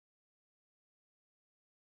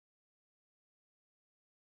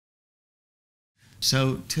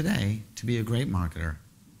So today, to be a great marketer,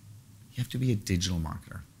 you have to be a digital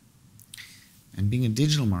marketer. And being a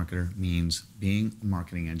digital marketer means being a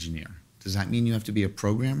marketing engineer. Does that mean you have to be a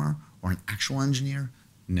programmer or an actual engineer?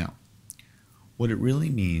 No. What it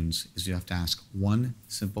really means is you have to ask one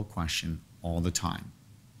simple question all the time.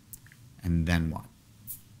 And then what?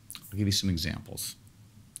 I'll give you some examples.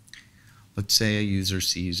 Let's say a user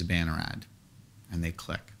sees a banner ad and they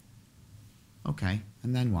click. Okay,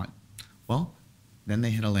 and then what? Well, then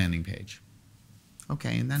they hit a landing page.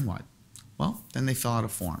 Okay, and then what? Well, then they fill out a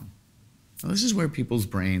form. Now, this is where people's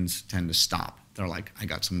brains tend to stop. They're like, I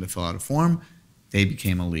got someone to fill out a form. They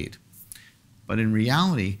became a lead. But in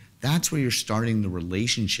reality, that's where you're starting the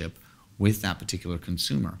relationship with that particular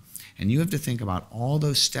consumer. And you have to think about all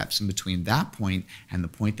those steps in between that point and the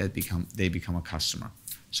point that they become a customer.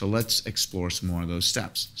 So let's explore some more of those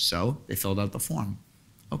steps. So they filled out the form.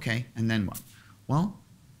 Okay, and then what? Well,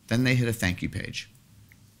 then they hit a thank you page.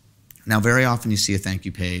 Now, very often you see a thank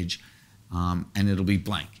you page and it'll be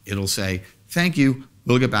blank. It'll say, thank you,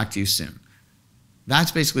 we'll get back to you soon.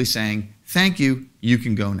 That's basically saying, thank you, you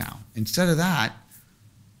can go now. Instead of that,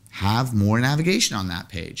 have more navigation on that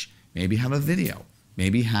page. Maybe have a video.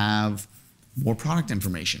 Maybe have more product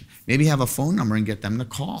information. Maybe have a phone number and get them to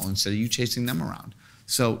call instead of you chasing them around.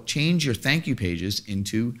 So change your thank you pages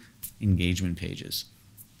into engagement pages.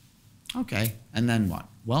 Okay, and then what?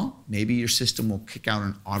 Well, maybe your system will kick out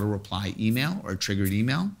an auto reply email or a triggered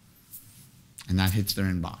email, and that hits their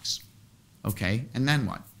inbox. Okay, and then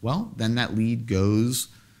what? Well, then that lead goes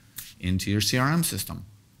into your CRM system.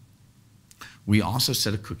 We also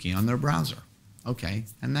set a cookie on their browser. Okay,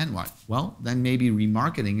 and then what? Well, then maybe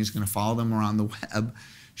remarketing is going to follow them around the web,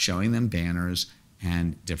 showing them banners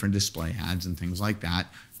and different display ads and things like that,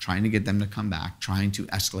 trying to get them to come back, trying to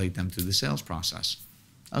escalate them through the sales process.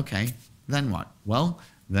 Okay, then what? Well,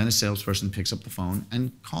 then a salesperson picks up the phone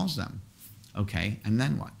and calls them. Okay, and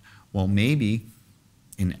then what? Well, maybe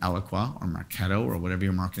in Eloqua or Marketo or whatever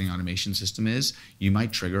your marketing automation system is, you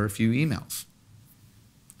might trigger a few emails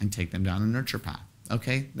and take them down a nurture path.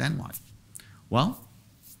 Okay, then what? Well,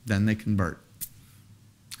 then they convert.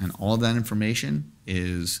 And all that information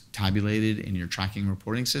is tabulated in your tracking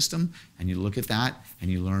reporting system, and you look at that and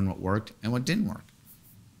you learn what worked and what didn't work.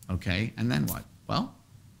 Okay, and then what? Well,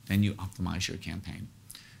 then you optimize your campaign.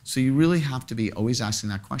 So you really have to be always asking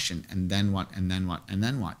that question, and then what, and then what, and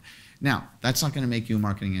then what? Now, that's not going to make you a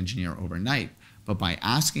marketing engineer overnight, but by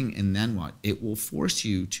asking and then what, it will force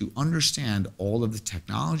you to understand all of the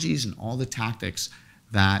technologies and all the tactics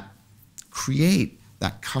that create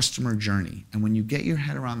that customer journey. And when you get your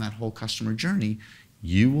head around that whole customer journey,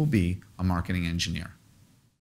 you will be a marketing engineer.